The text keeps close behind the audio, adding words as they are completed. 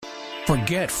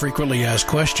Forget frequently asked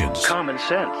questions. Common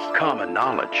sense, common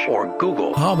knowledge, or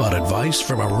Google. How about advice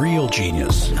from a real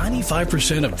genius?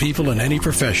 95% of people in any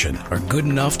profession are good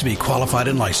enough to be qualified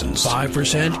and licensed.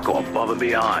 5% go above and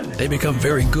beyond. They become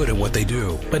very good at what they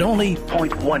do, but only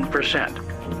 0.1%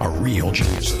 are real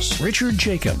geniuses. Richard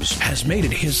Jacobs has made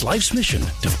it his life's mission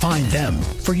to find them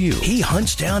for you. He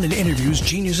hunts down and interviews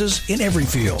geniuses in every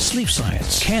field: sleep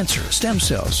science, cancer, stem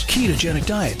cells, ketogenic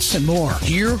diets, and more.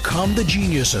 Here come the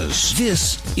geniuses.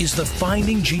 This is the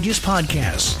Finding Genius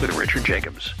Podcast with Richard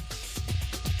Jacobs.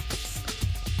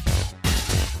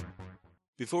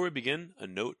 Before we begin, a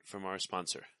note from our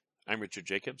sponsor. I'm Richard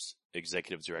Jacobs,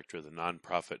 Executive Director of the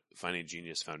nonprofit Finding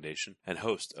Genius Foundation and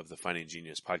host of the Finding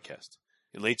Genius Podcast.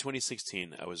 In late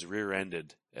 2016, I was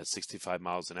rear-ended at 65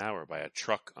 miles an hour by a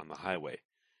truck on the highway,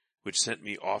 which sent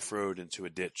me off-road into a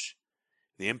ditch.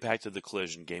 The impact of the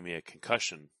collision gave me a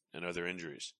concussion and other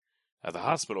injuries. At the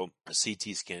hospital, a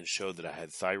CT scan showed that I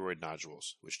had thyroid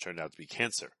nodules, which turned out to be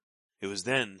cancer. It was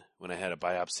then, when I had a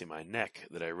biopsy of my neck,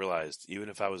 that I realized even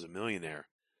if I was a millionaire,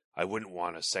 I wouldn't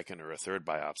want a second or a third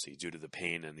biopsy due to the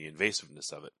pain and the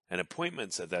invasiveness of it. And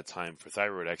appointments at that time for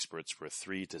thyroid experts were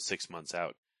 3 to 6 months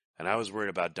out. And I was worried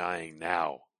about dying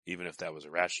now, even if that was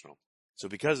irrational. So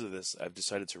because of this, I've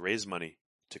decided to raise money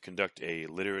to conduct a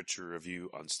literature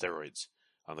review on steroids,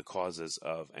 on the causes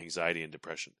of anxiety and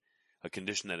depression, a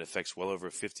condition that affects well over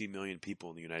 50 million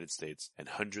people in the United States and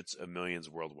hundreds of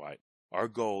millions worldwide. Our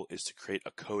goal is to create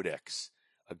a codex,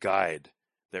 a guide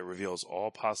that reveals all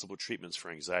possible treatments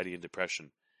for anxiety and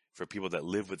depression for people that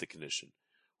live with the condition,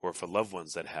 or for loved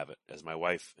ones that have it, as my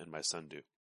wife and my son do.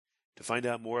 To find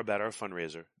out more about our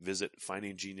fundraiser, visit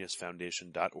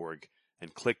findinggeniusfoundation.org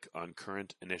and click on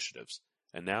current initiatives.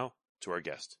 And now, to our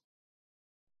guest.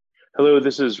 Hello,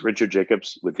 this is Richard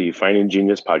Jacobs with the Finding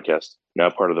Genius Podcast, now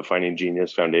part of the Finding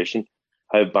Genius Foundation.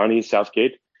 I have Bonnie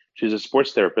Southgate. She's a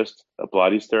sports therapist, a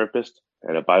Pilates therapist,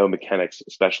 and a biomechanics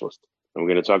specialist. And we're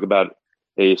going to talk about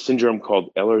a syndrome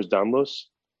called Ehlers-Danlos,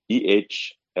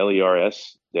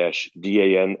 Ehlers-Danlos,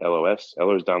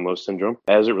 Ehlers-Danlos syndrome,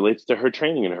 as it relates to her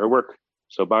training and her work.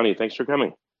 So, Bonnie, thanks for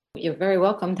coming. You're very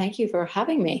welcome. Thank you for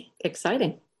having me.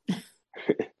 Exciting.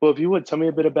 Well, if you would, tell me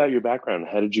a bit about your background.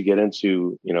 How did you get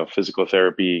into, physical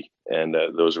therapy and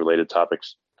those related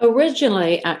topics?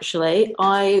 Originally, actually,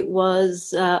 I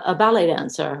was a ballet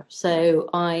dancer. So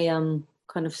I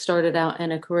kind of started out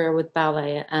in a career with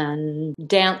ballet and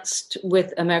danced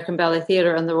with American Ballet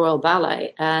Theatre and the Royal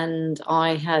Ballet. And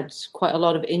I had quite a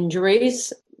lot of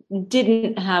injuries.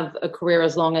 Didn't have a career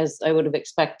as long as I would have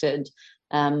expected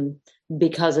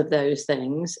because of those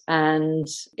things. And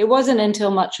it wasn't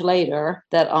until much later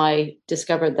that I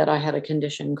discovered that I had a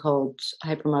condition called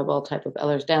hypermobile type of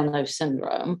Ehlers-Danlos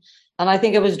syndrome. And I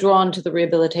think I was drawn to the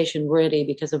rehabilitation really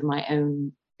because of my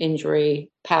own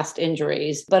past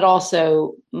injuries, but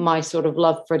also my sort of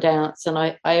love for dance. And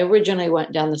I originally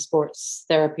went down the sports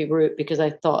therapy route because I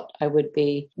thought I would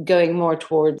be going more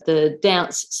toward the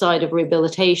dance side of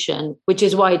rehabilitation, which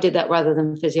is why I did that rather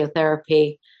than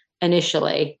physiotherapy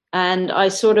initially. And I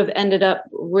sort of ended up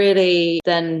really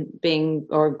then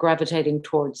gravitating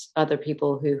towards other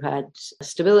people who had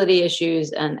stability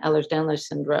issues and Ehlers-Danlos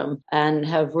syndrome, and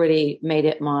have really made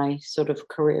it my sort of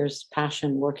career's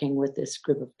passion working with this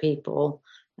group of people.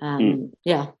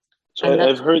 Yeah. So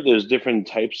I've heard there's different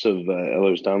types of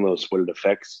Ehlers-Danlos, what it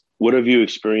affects. What have you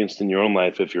experienced in your own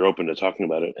life, if you're open to talking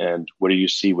about it? And what do you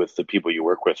see with the people you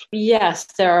work with? Yes,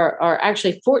 there are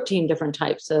actually 14 different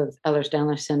types of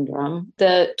Ehlers-Danlos syndrome.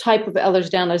 The type of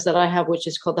Ehlers-Danlos that I have, which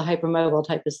is called the hypermobile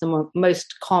type, is the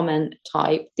most common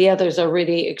type. The others are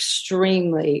really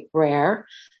extremely rare.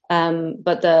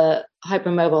 But the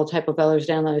hypermobile type of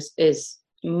Ehlers-Danlos is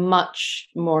much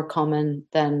more common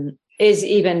than is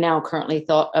even now currently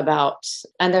thought about.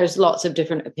 And there's lots of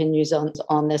different opinions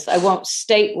on this. I won't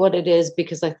state what it is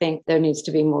because I think there needs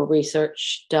to be more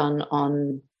research done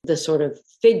on the sort of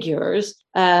figures.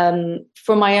 From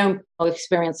my own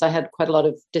experience, I had quite a lot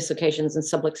of dislocations and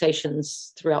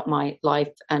subluxations throughout my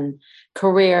life and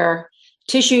career.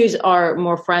 Tissues are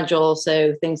more fragile,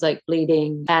 so things like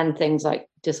bleeding and things like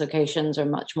dislocations are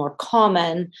much more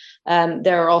common.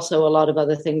 There are also a lot of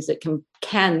other things that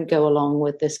can go along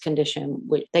with this condition,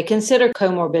 which they consider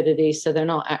comorbidities, so they're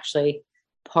not actually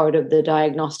part of the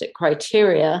diagnostic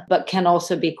criteria, but can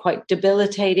also be quite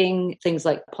debilitating. Things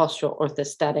like postural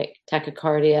orthostatic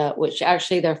tachycardia, which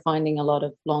actually they're finding a lot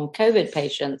of long COVID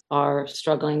patients are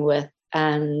struggling with,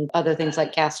 and other things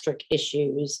like gastric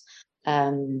issues,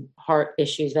 heart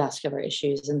issues, vascular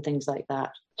issues, and things like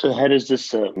that. So how does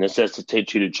this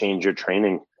necessitate you to change your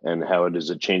training and how does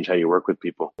it change how you work with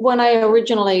people? When I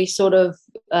originally sort of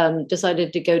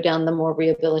decided to go down the more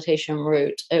rehabilitation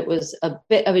route, it was a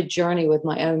bit of a journey with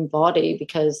my own body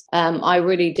because I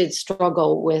really did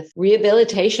struggle with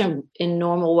rehabilitation in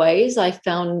normal ways. I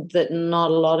found that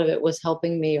not a lot of it was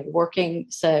helping me or working.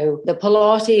 So the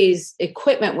Pilates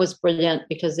equipment was brilliant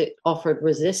because it offered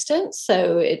resistance.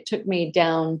 So it took me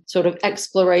down sort of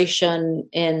exploration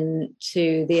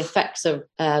into the effects of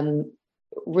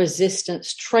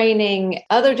resistance training,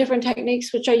 other different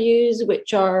techniques which I use,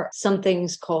 which are some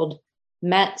things called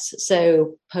METs,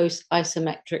 so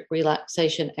post-isometric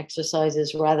relaxation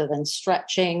exercises rather than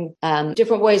stretching,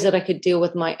 different ways that I could deal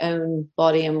with my own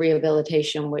body and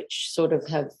rehabilitation, which sort of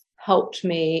have helped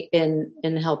me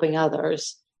in helping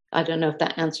others. I don't know if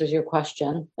that answers your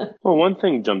question. Well, one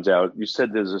thing jumps out. You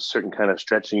said there's a certain kind of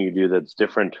stretching you do that's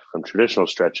different from traditional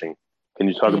stretching. Can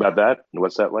you talk about that and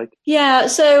what's that like? Yeah.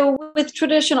 So with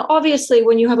traditional, obviously,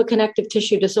 when you have a connective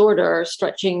tissue disorder,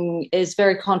 stretching is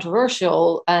very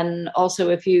controversial. And also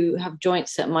if you have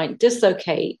joints that might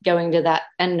dislocate, going to that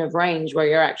end of range where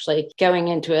you're actually going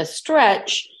into a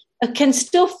stretch, it can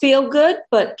still feel good,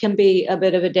 but can be a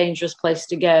bit of a dangerous place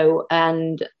to go.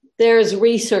 And there's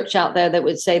research out there that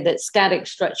would say that static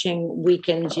stretching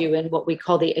weakens you in what we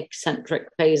call the eccentric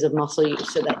phase of muscle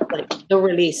use, so that's like the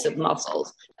release of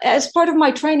muscles. As part of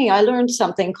my training, I learned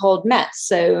something called METs,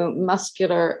 so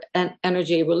muscular and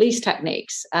energy release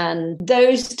techniques. And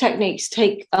those techniques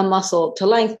take a muscle to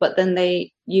length, but then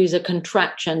they use a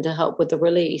contraction to help with the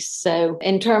release. So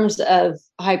in terms of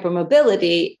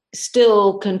hypermobility,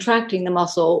 still contracting the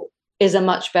muscle is a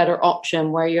much better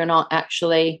option where you're not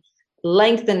actually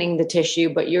lengthening the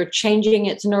tissue, but you're changing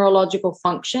its neurological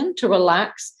function to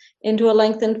relax into a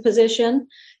lengthened position.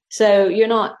 So you're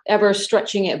not ever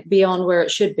stretching it beyond where it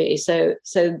should be. So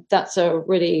that's a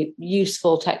really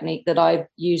useful technique that I've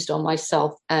used on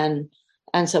myself and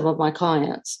some of my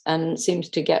clients, and seems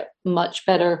to get much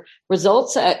better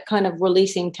results at kind of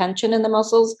releasing tension in the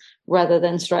muscles rather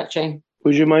than stretching.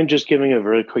 Would you mind just giving a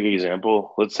very quick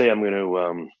example? Let's say I'm going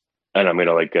to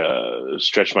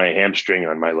stretch my hamstring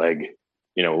on my leg.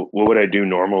 You know, what would I do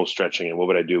normal stretching, and what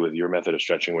would I do with your method of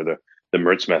stretching, or the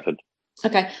Mertz method?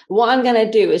 Okay. What I'm going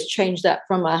to do is change that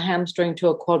from a hamstring to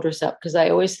a quadricep, because I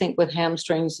always think with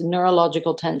hamstrings,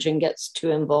 neurological tension gets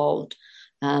too involved.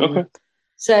 Okay.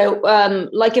 So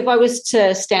like if I was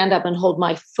to stand up and hold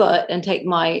my foot and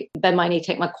bend my knee,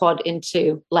 take my quad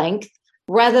into length,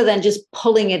 rather than just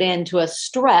pulling it into a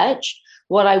stretch,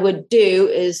 what I would do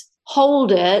is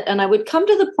hold it, and I would come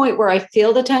to the point where I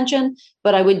feel the tension,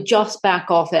 but I would just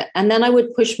back off it. And then I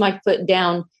would push my foot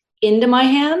down into my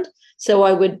hand. So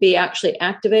I would be actually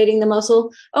activating the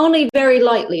muscle only very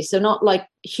lightly. So not like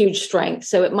huge strength.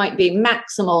 So it might be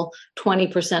maximal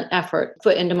 20% effort,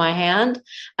 foot into my hand.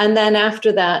 And then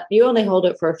after that, you only hold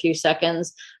it for a few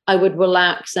seconds. I would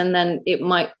relax, and then it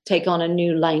might take on a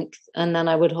new length. And then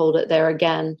I would hold it there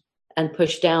again and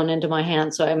push down into my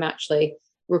hand. So I'm actually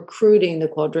recruiting the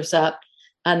quadricep,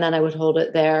 and then I would hold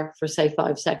it there for say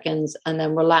 5 seconds and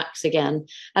then relax again.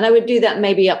 And I would do that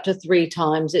maybe up to 3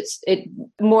 times. It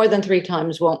more than 3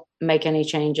 times won't make any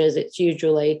changes. It's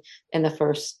usually in the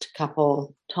first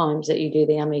couple times that you do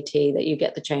the MET that you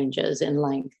get the changes in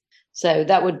length. So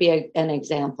that would be an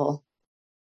example.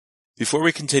 Before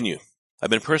we continue,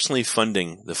 I've been personally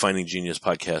funding the Finding Genius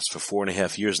podcast for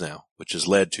 4.5 years now, which has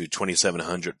led to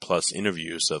 2,700 plus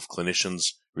interviews of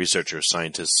clinicians, researchers,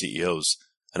 scientists, CEOs,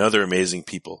 and other amazing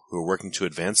people who are working to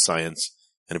advance science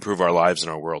and improve our lives and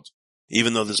our world.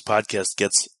 Even though this podcast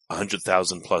gets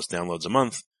 100,000 plus downloads a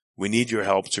month, we need your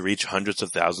help to reach hundreds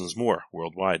of thousands more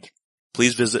worldwide.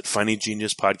 Please visit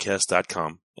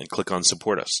findinggeniuspodcast.com and click on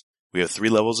Support Us. We have 3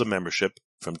 levels of membership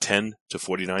from $10 to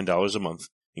 $49 a month,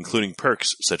 including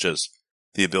perks such as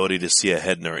the ability to see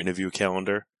ahead in our interview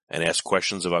calendar and ask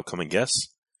questions of upcoming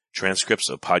guests, transcripts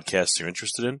of podcasts you're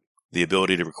interested in, the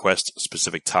ability to request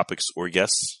specific topics or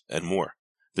guests, and more.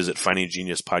 Visit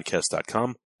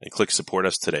findinggeniuspodcast.com and click Support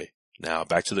Us today. Now,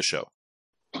 back to the show.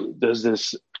 Does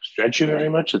this stretch you very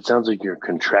much? It sounds like you're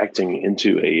contracting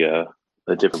into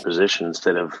a different position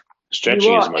instead of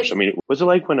stretching as much. I mean, what's it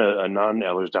like when a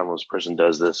non-Ehlers-Danlos person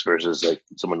does this versus like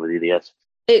someone with EDS?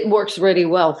 It works really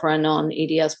well for a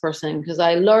non-EDS person, because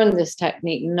I learned this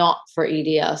technique not for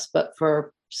EDS, but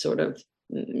for sort of,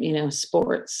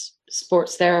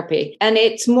 sports therapy. And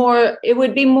it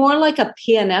would be more like a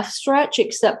PNF stretch,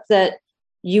 except that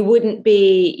you wouldn't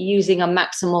be using a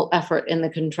maximal effort in the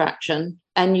contraction,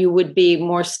 and you would be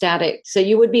more static. So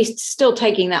you would be still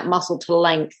taking that muscle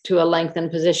to a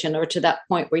lengthened position, or to that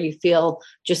point where you feel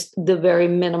just the very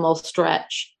minimal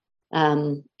stretch.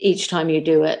 each time you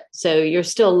do it. So you're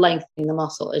still lengthening the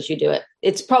muscle as you do it.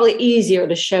 It's probably easier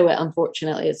to show it,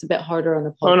 unfortunately. It's a bit harder on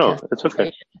the podcast. Oh, no, it's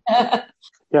okay.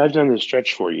 Yeah, I've done this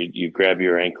stretch for you. You grab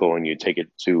your ankle and you take it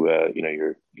to,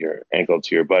 your ankle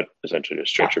to your butt, essentially to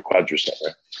stretch your quadricep,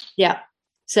 right? Yeah.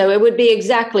 So it would be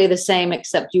exactly the same,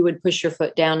 except you would push your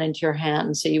foot down into your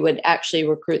hand. So you would actually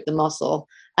recruit the muscle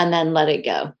and then let it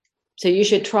go. So you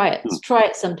should try it. Try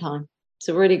it sometime. It's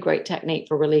a really great technique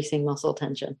for releasing muscle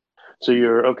tension. So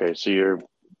you're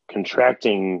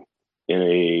contracting in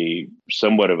a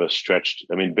somewhat of a stretched,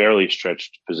 barely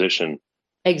stretched position.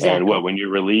 Exactly. And when you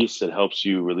release, it helps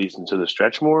you release into the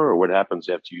stretch more, or what happens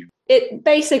after you?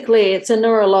 It's a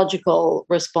neurological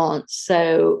response.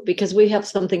 So because we have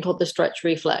something called the stretch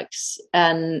reflex.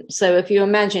 And so if you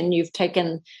imagine you've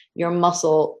taken your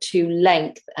muscle to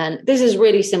length, and this is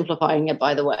really simplifying it,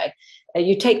 by the way,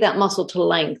 you take that muscle to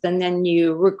length and then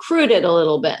you recruit it a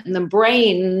little bit, and the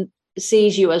brain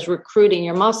sees you as recruiting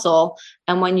your muscle,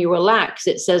 and when you relax,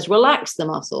 it says relax the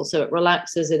muscle, so it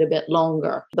relaxes it a bit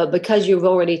longer. But because you've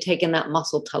already taken that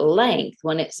muscle to length,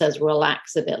 when it says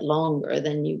relax a bit longer,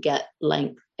 then you get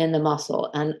length in the muscle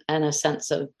and a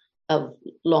sense of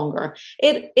longer.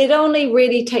 It only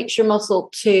really takes your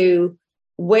muscle to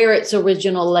where its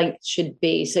original length should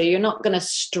be, so you're not going to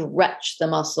stretch the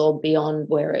muscle beyond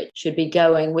where it should be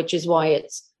going, which is why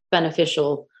it's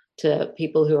beneficial to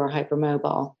people who are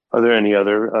hypermobile. Are there any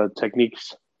other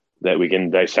techniques that we can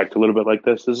dissect a little bit like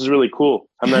this? This is really cool.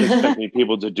 I'm not expecting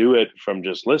people to do it from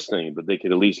just listening, but they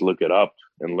could at least look it up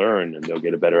and learn, and they'll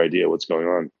get a better idea of what's going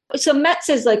on. So METS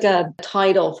is like a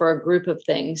title for a group of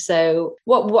things. So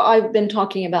what I've been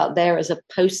talking about there is a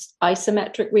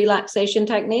post-isometric relaxation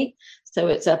technique. So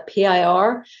it's a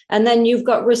PIR. And then you've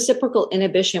got reciprocal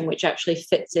inhibition, which actually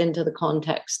fits into the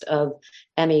context of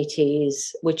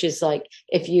METs, which is like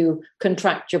if you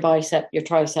contract your bicep, your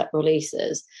tricep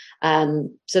releases.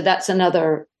 So that's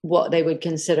another what they would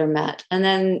consider MET. And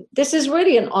then this is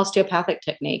really an osteopathic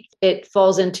technique. It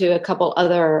falls into a couple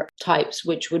other types,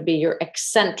 which would be your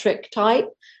eccentric type,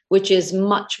 which is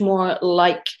much more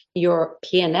like your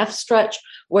PNF stretch,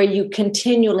 where you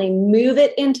continually move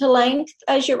it into length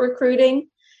as you're recruiting.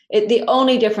 The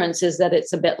only difference is that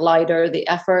it's a bit lighter, the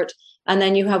effort. And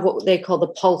then you have what they call the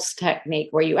pulse technique,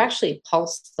 where you actually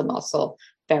pulse the muscle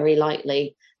very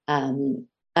lightly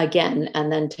again,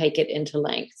 and then take it into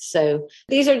length. So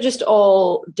these are just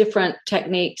all different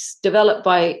techniques developed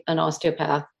by an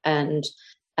osteopath and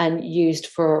used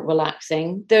for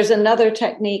relaxing. There's another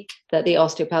technique that the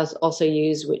osteopaths also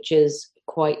use, which is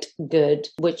quite good,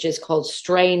 which is called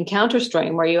strain counter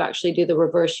strain, where you actually do the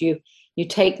reverse. You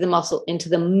take the muscle into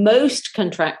the most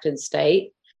contracted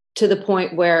state to the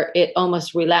point where it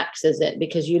almost relaxes it,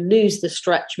 because you lose the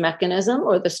stretch mechanism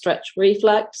or the stretch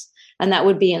reflex. And that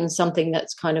would be in something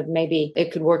that's kind of, maybe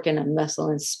it could work in a muscle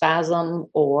in spasm,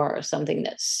 or something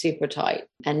that's super tight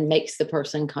and makes the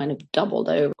person kind of doubled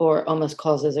over or almost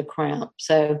causes a cramp.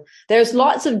 So there's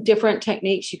lots of different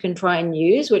techniques you can try and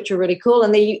use, which are really cool.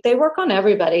 And they work on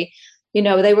everybody. You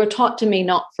know, they were taught to me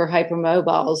not for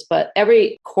hypermobiles, but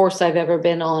every course I've ever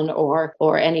been on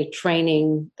or any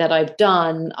training that I've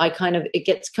done, it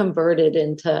gets converted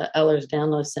into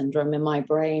Ehlers-Danlos syndrome in my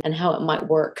brain and how it might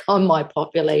work on my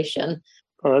population.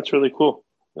 Oh, that's really cool.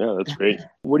 Yeah, that's great.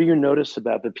 What do you notice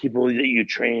about the people that you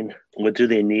train? What do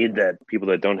they need that people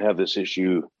that don't have this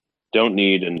issue don't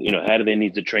need? And, how do they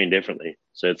need to train differently?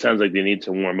 So it sounds like they need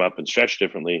to warm up and stretch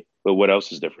differently, but what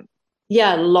else is different?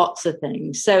 Yeah, lots of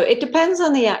things. So it depends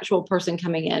on the actual person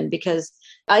coming in, because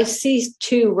I see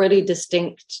two really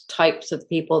distinct types of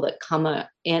people that come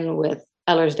in with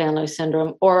Ehlers-Danlos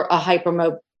syndrome or a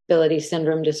hypermobility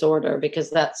syndrome disorder, because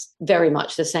that's very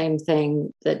much the same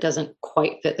thing that doesn't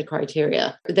quite fit the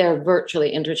criteria. They're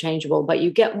virtually interchangeable, but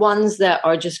you get ones that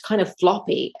are just kind of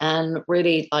floppy and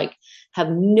really have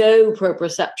no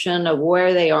proprioception of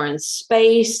where they are in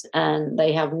space, and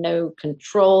they have no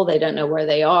control. They don't know where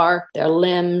they are, their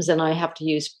limbs, and I have to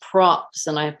use props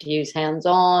and I have to use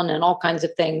hands-on and all kinds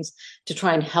of things to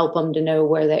try and help them to know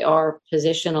where they are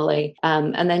positionally.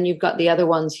 And then you've got the other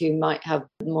ones who might have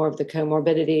more of the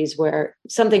comorbidities, where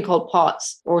something called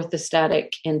POTS,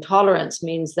 orthostatic intolerance,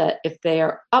 means that if they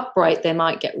are upright, they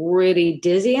might get really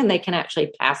dizzy and they can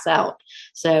actually pass out.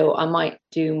 So I might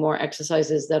do more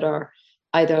exercises that are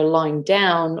either lying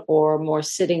down or more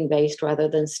sitting based rather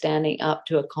than standing up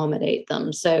to accommodate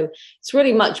them. So it's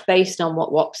really much based on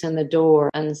what walks in the door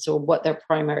and so what their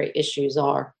primary issues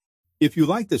are. If you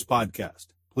like this podcast,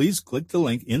 please click the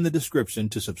link in the description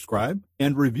to subscribe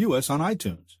and review us on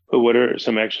iTunes. But what are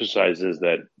some exercises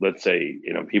that, let's say,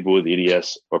 people with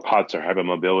EDS or POTS or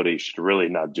hypermobility should really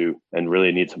not do and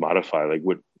really need to modify? Like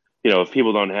if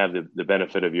people don't have the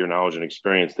benefit of your knowledge and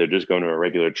experience, they're just going to a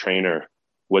regular trainer.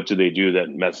 What do they do that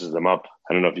messes them up?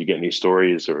 I don't know if you get any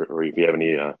stories or if you have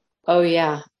any. Oh,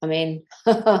 yeah. I mean,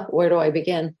 where do I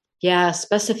begin? Yeah,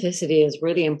 specificity is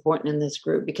really important in this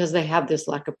group because they have this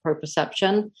lack of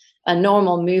proprioception. A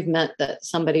normal movement that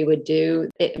somebody would do,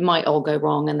 it might all go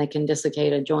wrong and they can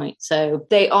dislocate a joint. So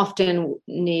they often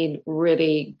need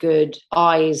really good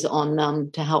eyes on them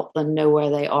to help them know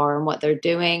where they are and what they're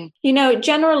doing.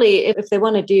 Generally, if they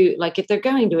want to do, like if they're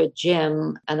going to a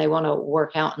gym and they want to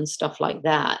work out and stuff like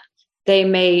that, they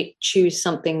may choose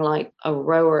something like a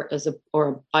rower or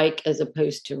a bike as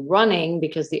opposed to running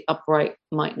because the upright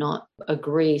might not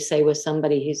agree, say, with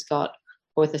somebody who's got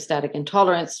orthostatic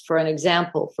intolerance, for an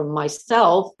example, from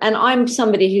myself. And I'm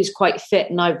somebody who's quite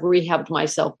fit and I've rehabbed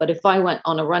myself. But if I went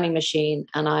on a running machine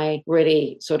and I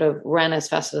really sort of ran as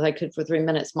fast as I could for 3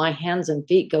 minutes, my hands and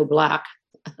feet go black.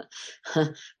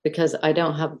 Because I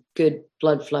don't have good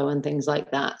blood flow and things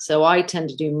like that. So I tend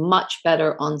to do much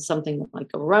better on something like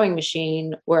a rowing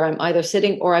machine where I'm either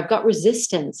sitting or I've got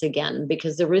resistance again,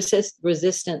 because the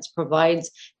resistance provides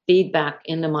feedback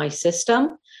into my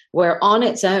system, where on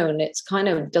its own, it's kind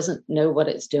of doesn't know what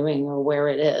it's doing or where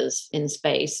it is in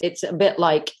space. It's a bit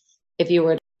like if you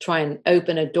were to try and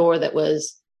open a door that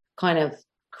was kind of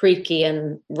creaky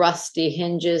and rusty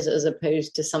hinges as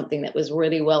opposed to something that was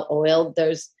really well oiled.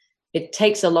 It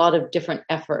takes a lot of different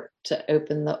effort to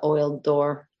open the oiled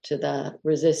door to the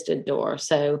resisted door.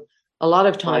 So a lot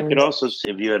of times, I could also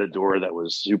see if you had a door that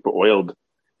was super oiled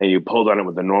and you pulled on it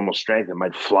with a normal strength, it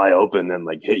might fly open and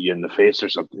like hit you in the face or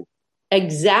something.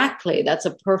 Exactly. That's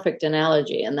a perfect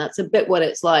analogy. And that's a bit what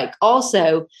it's like.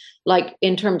 Also, like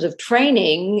in terms of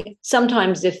training,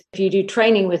 sometimes if you do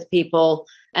training with people,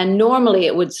 and normally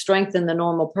it would strengthen the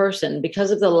normal person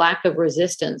because of the lack of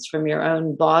resistance from your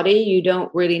own body, you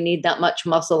don't really need that much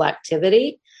muscle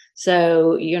activity.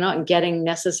 So you're not getting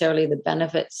necessarily the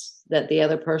benefits that the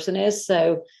other person is.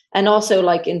 So, and also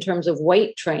like in terms of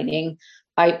weight training,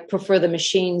 I prefer the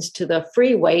machines to the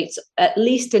free weights, at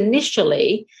least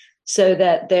initially, so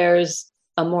that there's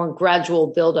a more gradual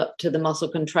buildup to the muscle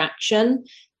contraction.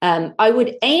 I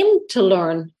would aim to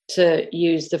learn to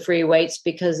use the free weights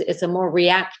because it's a more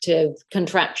reactive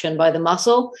contraction by the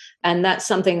muscle. And that's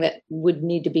something that would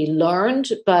need to be learned.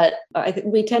 But I think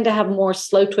we tend to have more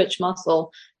slow twitch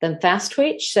muscle than fast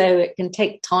twitch. So it can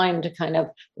take time to kind of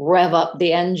rev up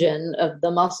the engine of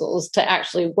the muscles to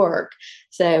actually work.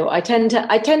 So I tend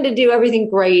to do everything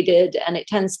graded, and it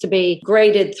tends to be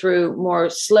graded through more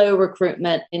slow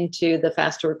recruitment into the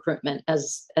faster recruitment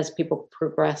as people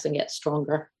progress and get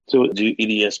stronger. So do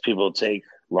EDS people take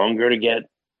longer to get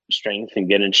strength and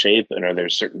get in shape? And are there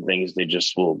certain things they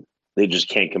just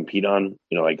can't compete on?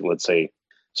 Like let's say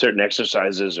certain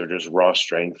exercises or just raw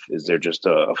strength. Is there just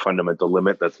a fundamental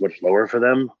limit that's much lower for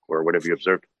them, or what have you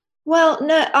observed? Well,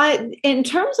 no, in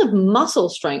terms of muscle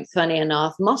strength, funny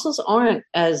enough, muscles aren't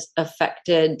as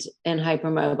affected in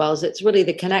hypermobiles. It's really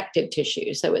the connective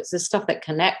tissue. So it's the stuff that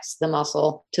connects the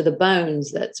muscle to the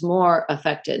bones that's more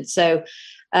affected. So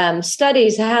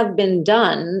studies have been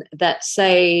done that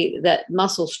say that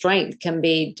muscle strength can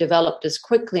be developed as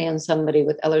quickly in somebody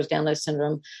with Ehlers-Danlos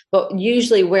syndrome, but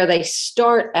usually where they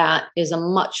start at is a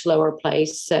much lower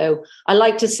place. So I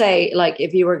like to say, like,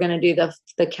 if you were going to do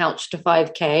the couch to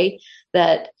 5K,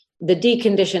 that the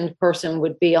deconditioned person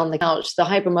would be on the couch. The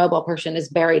hypermobile person is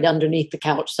buried underneath the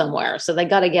couch somewhere. So they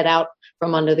got to get out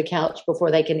from under the couch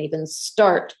before they can even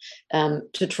start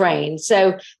to train.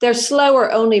 So they're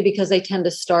slower only because they tend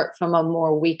to start from a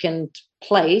more weakened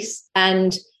place.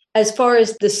 And as far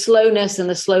as the slowness and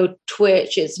the slow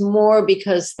twitch, it's more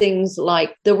because things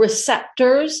like the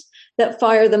receptors that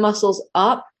fire the muscles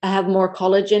up have more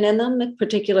collagen in them,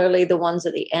 particularly the ones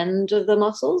at the end of the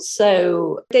muscles.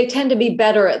 So they tend to be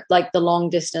better at like the long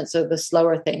distance or the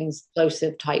slower things,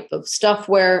 explosive type of stuff,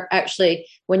 where actually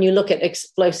when you look at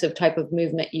explosive type of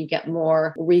movement, you get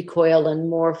more recoil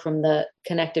and more from the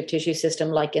connective tissue system,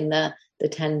 like in the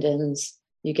tendons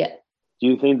you get. Do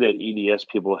you think that EDS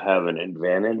people have an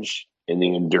advantage in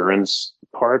the endurance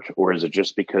part, or is it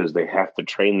just because they have to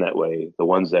train that way? The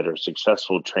ones that are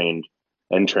successful trained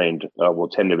will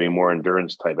tend to be more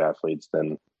endurance type athletes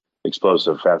than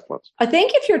explosive fast ones. I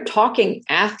think if you're talking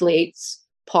athletes,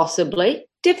 possibly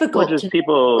difficult. Well, just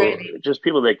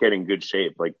people that get in good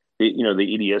shape, like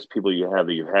the EDS people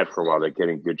you've had for a while that get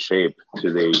in good shape.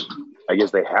 I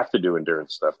guess they have to do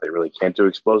endurance stuff. They really can't do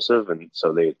explosive, and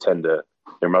so they tend to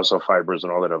their muscle fibers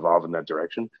and all that evolve in that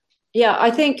direction. Yeah,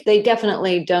 I think they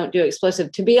definitely don't do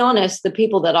explosive. To be honest, the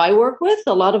people that I work with,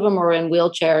 a lot of them are in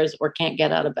wheelchairs or can't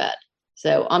get out of bed.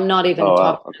 So I'm not even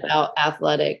talking about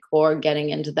athletic or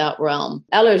getting into that realm.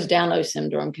 Ehlers-Danlos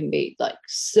syndrome can be like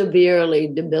severely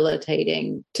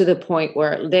debilitating to the point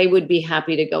where they would be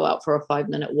happy to go out for a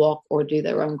 5-minute walk or do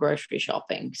their own grocery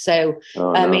shopping. So,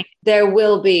 I mean, there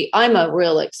will be, I'm a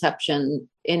real exception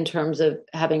in terms of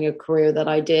having a career that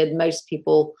I did. Most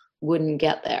people wouldn't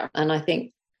get there. And I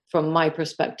think from my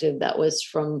perspective, that was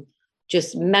from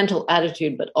just mental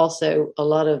attitude, but also a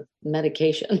lot of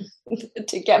medication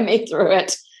to get me through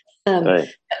it. Right.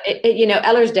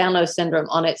 Ehlers-Danlos syndrome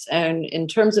on its own, in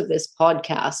terms of this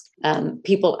podcast,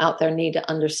 people out there need to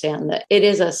understand that it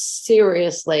is a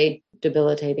seriously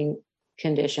debilitating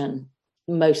condition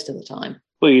most of the time.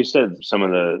 Well, you said some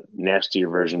of the nastier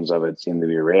versions of it seem to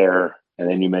be rare. And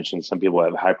then you mentioned some people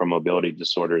have hypermobility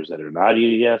disorders that are not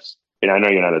EDS. And I know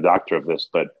you're not a doctor of this,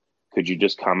 but could you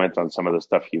just comment on some of the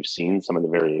stuff you've seen, some of the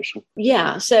variation?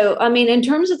 Yeah. So, I mean, in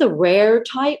terms of the rare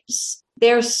types,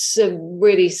 they're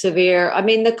really severe. I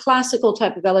mean, the classical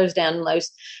type of Ehlers-Danlos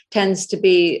tends to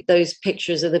be those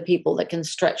pictures of the people that can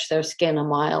stretch their skin a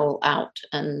mile out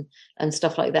and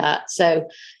stuff like that. So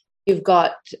you've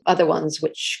got other ones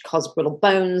which cause brittle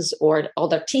bones or all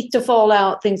their teeth to fall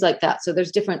out, things like that. So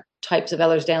there's different types of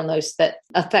Ehlers-Danlos that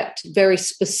affect very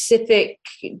specific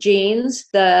genes.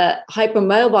 The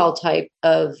hypermobile type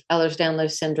of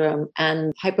Ehlers-Danlos syndrome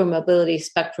and hypermobility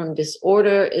spectrum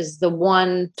disorder is the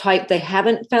one type they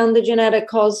haven't found the genetic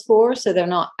cause for. So they're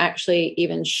not actually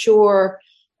even sure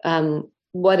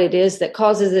what it is that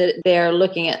causes it. They're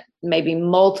looking at maybe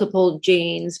multiple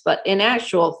genes, but in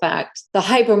actual fact, the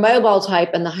hypermobile type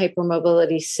and the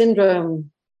hypermobility syndrome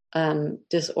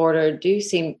disorder do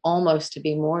seem almost to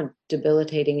be more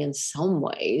debilitating in some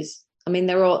ways. I mean,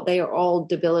 they are all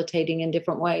debilitating in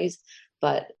different ways,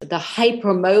 but the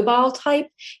hypermobile type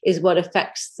is what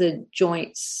affects the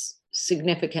joints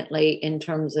significantly in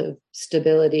terms of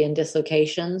stability and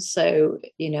dislocations. So,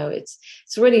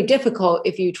 it's really difficult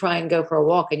if you try and go for a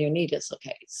walk and your knee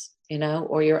dislocates,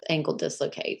 or your ankle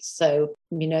dislocates. So,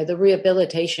 the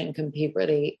rehabilitation can be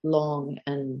really long,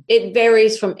 and it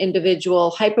varies from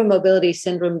individual. Hypermobility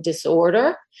syndrome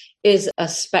disorder is a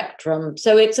spectrum.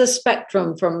 So it's a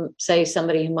spectrum from, say,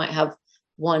 somebody who might have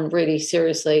one really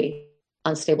seriously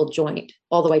unstable joint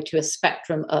all the way to a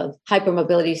spectrum of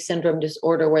hypermobility syndrome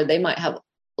disorder where they might have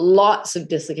lots of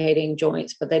dislocating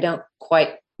joints, but they don't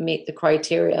quite meet the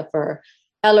criteria for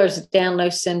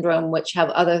Ehlers-Danlos syndrome, which have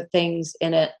other things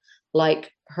in it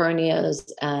like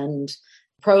hernias and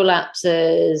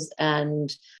prolapses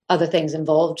and other things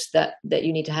involved that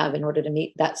you need to have in order to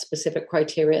meet that specific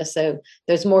criteria. So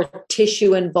there's more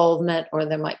tissue involvement, or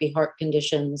there might be heart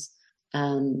conditions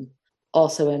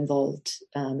also involved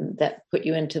that put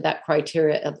you into that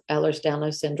criteria of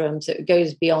Ehlers-Danlos syndrome. So it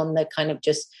goes beyond the kind of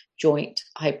just joint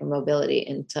hypermobility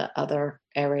into other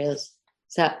areas.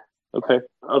 Okay.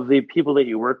 Of the people that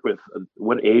you work with,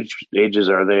 what ages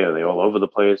are they? Are they all over the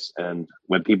place? And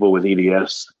when people with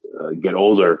EDS get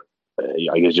older,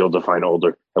 I guess you'll define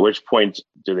older, at which point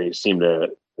do they seem to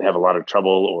have a lot of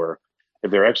trouble? Or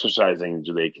if they're exercising,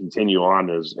 do they continue on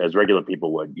as regular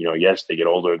people would? Yes, they get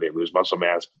older, they lose muscle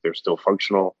mass, but they're still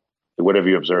functional. What have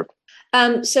you observed?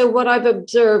 So what I've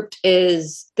observed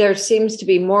is there seems to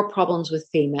be more problems with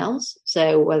females.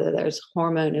 So whether there's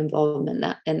hormone involvement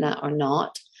in that or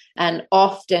not. And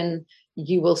often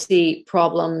you will see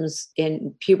problems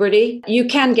in puberty. You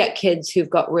can get kids who've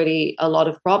got really a lot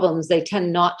of problems. They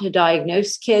tend not to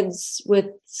diagnose kids with,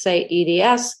 say,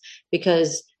 EDS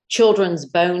because children's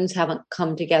bones haven't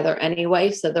come together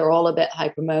anyway. So they're all a bit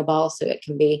hypermobile. So it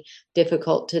can be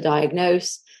difficult to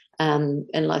diagnose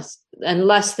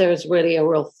unless there's really a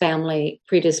real family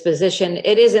predisposition.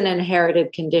 It is an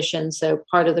inherited condition. So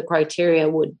part of the criteria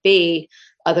would be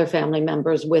other family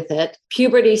members with it.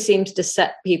 Puberty seems to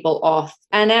set people off.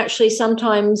 And actually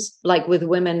sometimes, like with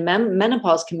women,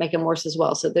 menopause can make them worse as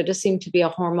well. So there does seem to be a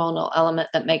hormonal element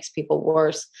that makes people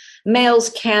worse.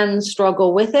 Males can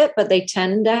struggle with it, but they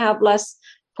tend to have less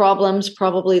problems.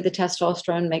 Probably the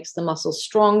testosterone makes the muscles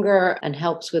stronger and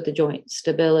helps with the joint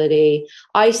stability.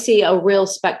 I see a real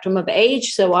spectrum of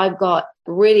age. So I've got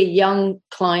really young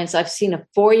clients. I've seen a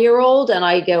 4-year-old and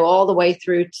I go all the way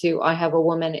through to, I have a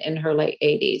woman in her late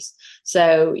 80s.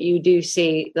 So you do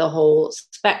see the whole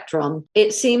spectrum.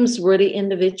 It seems really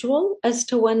individual as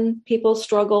to when people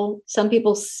struggle. Some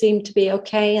people seem to be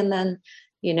okay, and then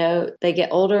they get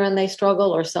older and they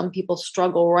struggle, or some people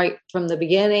struggle right from the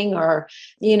beginning, or,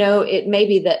 it may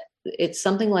be that it's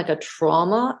something like a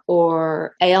trauma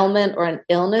or ailment or an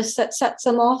illness that sets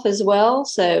them off as well.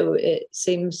 So it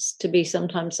seems to be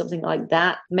sometimes something like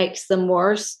that makes them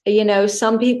worse.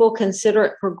 Some people consider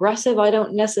it progressive. I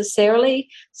don't necessarily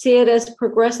see it as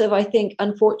progressive. I think,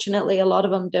 unfortunately, a lot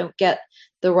of them don't get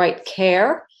the right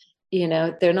care.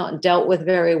 They're not dealt with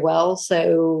very well.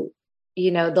 So,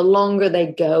 the longer they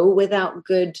go without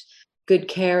good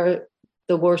care,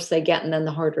 the worse they get, and then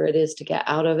the harder it is to get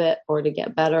out of it or to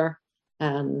get better.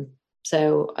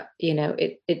 So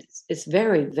it's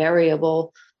very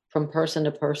variable from person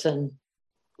to person.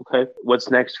 Okay. What's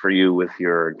next for you with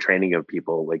your training of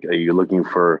people? Like, are you looking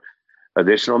for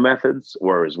additional methods,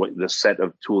 or is what the set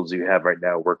of tools you have right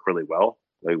now work really well?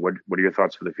 Like, what are your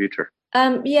thoughts for the future?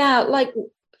 Like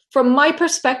from my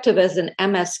perspective as an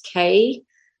MSK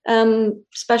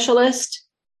specialist,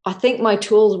 I think my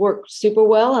tools work super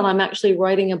well, and I'm actually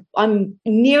I'm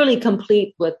nearly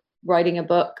complete with writing a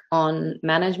book on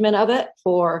management of it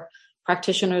for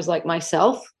practitioners like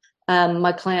myself.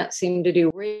 My clients seem to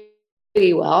do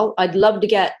really well. I'd love to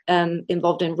get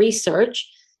involved in research,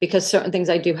 because certain things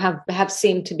I do have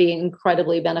seemed to be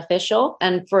incredibly beneficial.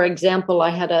 And for example,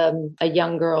 I had a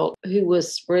young girl who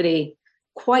was really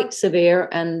quite severe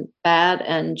and bad,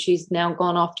 and she's now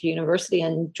gone off to university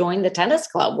and joined the tennis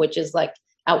club, which is like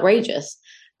outrageous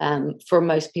for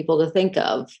most people to think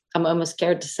of. I'm almost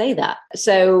scared to say that.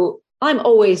 So I'm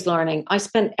always learning. I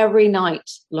spend every night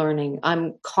learning.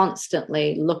 I'm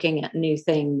constantly looking at new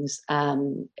things.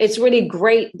 It's really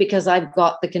great because I've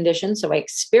got the condition, so I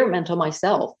experiment on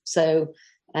myself. So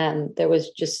there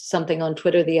was just something on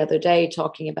Twitter the other day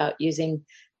talking about using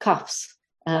cuffs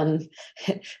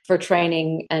for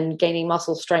training and gaining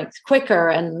muscle strength quicker.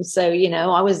 And so,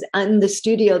 I was in the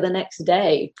studio the next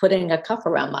day putting a cuff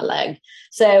around my leg.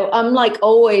 So I'm like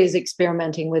always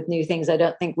experimenting with new things. I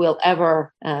don't think we'll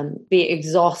ever be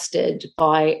exhausted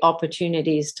by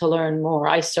opportunities to learn more.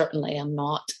 I certainly am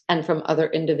not. And from other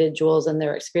individuals and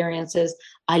their experiences,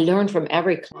 I learn from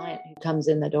every client who comes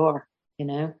in the door.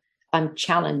 I'm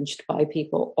challenged by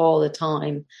people all the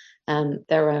time and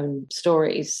their own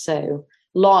stories. So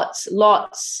lots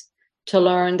to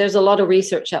learn. There's a lot of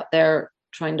research out there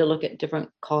trying to look at different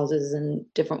causes and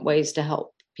different ways to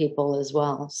help people as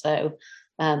well. So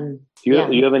do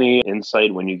you have any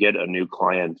insight when you get a new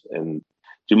client, and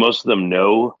do most of them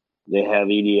know they have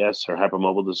EDS or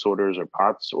hypermobile disorders or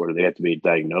POTS, or do they have to be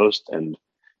diagnosed? And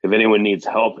if anyone needs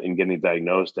help in getting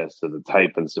diagnosed as to the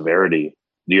type and severity,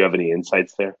 do you have any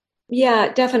insights there?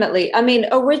 Yeah, definitely. I mean,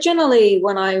 originally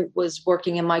when I was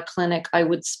working in my clinic, I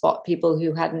would spot people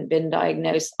who hadn't been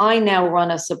diagnosed. I now run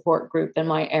a support group in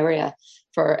my area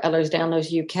for Ehlers-Danlos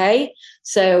UK.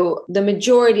 So the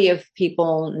majority of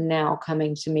people now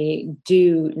coming to me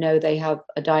do know they have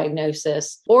a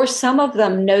diagnosis, or some of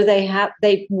them know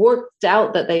they've worked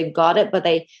out that they've got it, but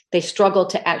they struggle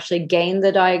to actually gain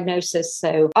the diagnosis.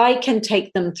 So I can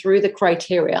take them through the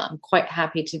criteria. I'm quite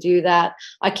happy to do that.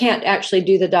 I can't actually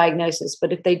do the diagnosis,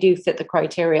 but if they do fit the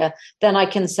criteria, then I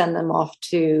can send them off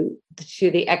to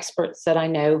the experts that I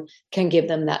know can give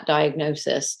them that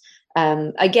diagnosis.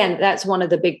 Again, that's one of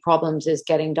the big problems, is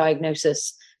getting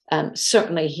diagnosis,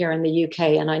 certainly here in the UK,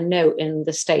 and I know in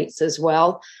the States as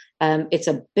well. It's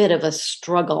a bit of a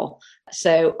struggle.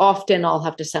 So often I'll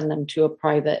have to send them to a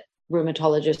private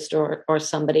rheumatologist or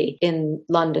somebody in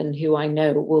London who I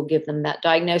know will give them that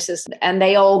diagnosis, and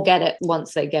they all get it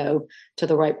once they go to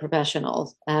the right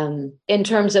professionals. In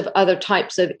terms of other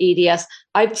types of EDS,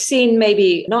 I've seen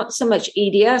maybe not so much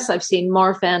EDS, I've seen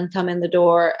Marfan come in the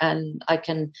door, and I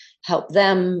can help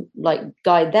them, like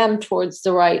guide them towards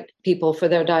the right people for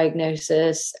their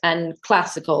diagnosis. And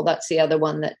classical, that's the other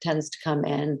one that tends to come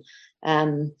in.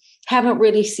 Haven't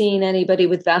really seen anybody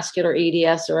with vascular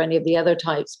EDS or any of the other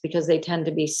types, because they tend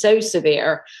to be so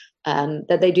severe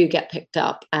that they do get picked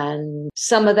up. And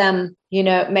some of them,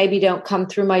 maybe don't come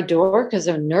through my door because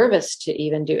they're nervous to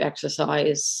even do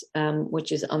exercise,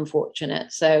 which is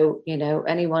unfortunate. So,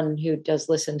 anyone who does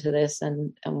listen to this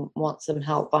and wants some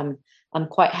help, I'm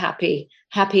quite happy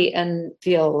and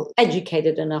feel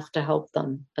educated enough to help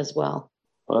them as well.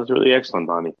 Well, that's really excellent,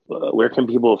 Bonnie. Where can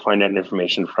people find that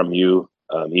information from you,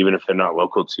 even if they're not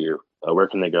local to you? Where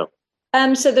can they go?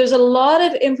 So there's a lot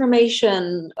of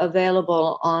information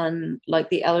available on like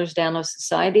the Ehlers-Danlos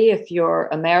Society. If you're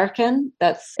American,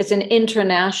 it's an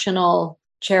international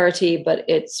charity, but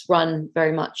it's run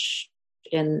very much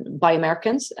by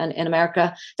Americans. And in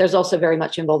America, there's also very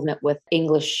much involvement with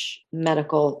English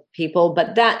medical people,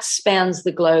 but that spans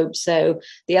the globe. So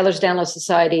the Ehlers-Danlos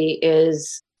Society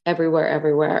is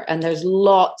everywhere. And there's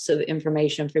lots of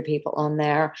information for people on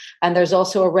there. And there's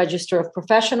also a register of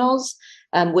professionals.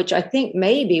 which I think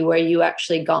may be where you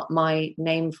actually got my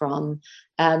name from.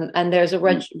 And there's a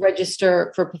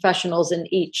register for professionals in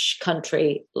each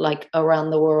country, like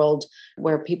around the world,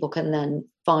 where people can then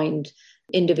find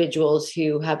individuals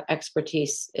who have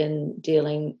expertise in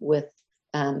dealing with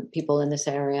people in this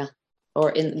area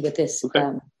or with this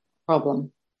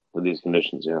problem. With these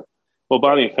conditions, yeah. Well,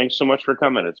 Bonnie, thanks so much for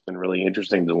coming. It's been really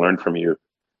interesting to learn from you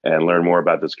and learn more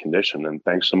about this condition. And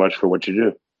thanks so much for what you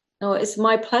do. Oh, it's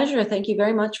my pleasure. Thank you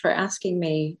very much for asking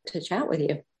me to chat with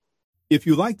you. If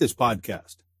you like this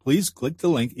podcast, please click the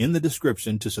link in the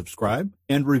description to subscribe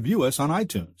and review us on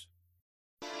iTunes.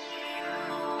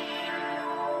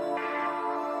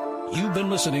 You've been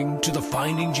listening to the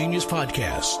Finding Genius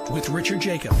podcast with Richard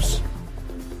Jacobs.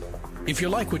 If you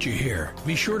like what you hear,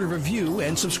 be sure to review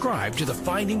and subscribe to the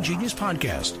Finding Genius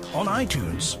podcast on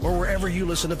iTunes or wherever you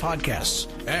listen to podcasts.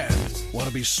 And want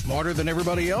to be smarter than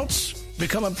everybody else?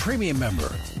 Become a premium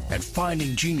member at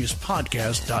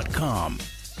findinggeniuspodcast.com.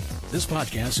 This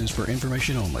podcast is for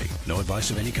information only. No advice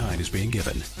of any kind is being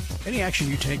given. Any action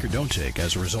you take or don't take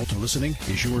as a result of listening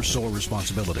is your sole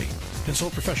responsibility.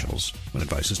 Consult professionals when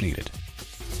advice is needed.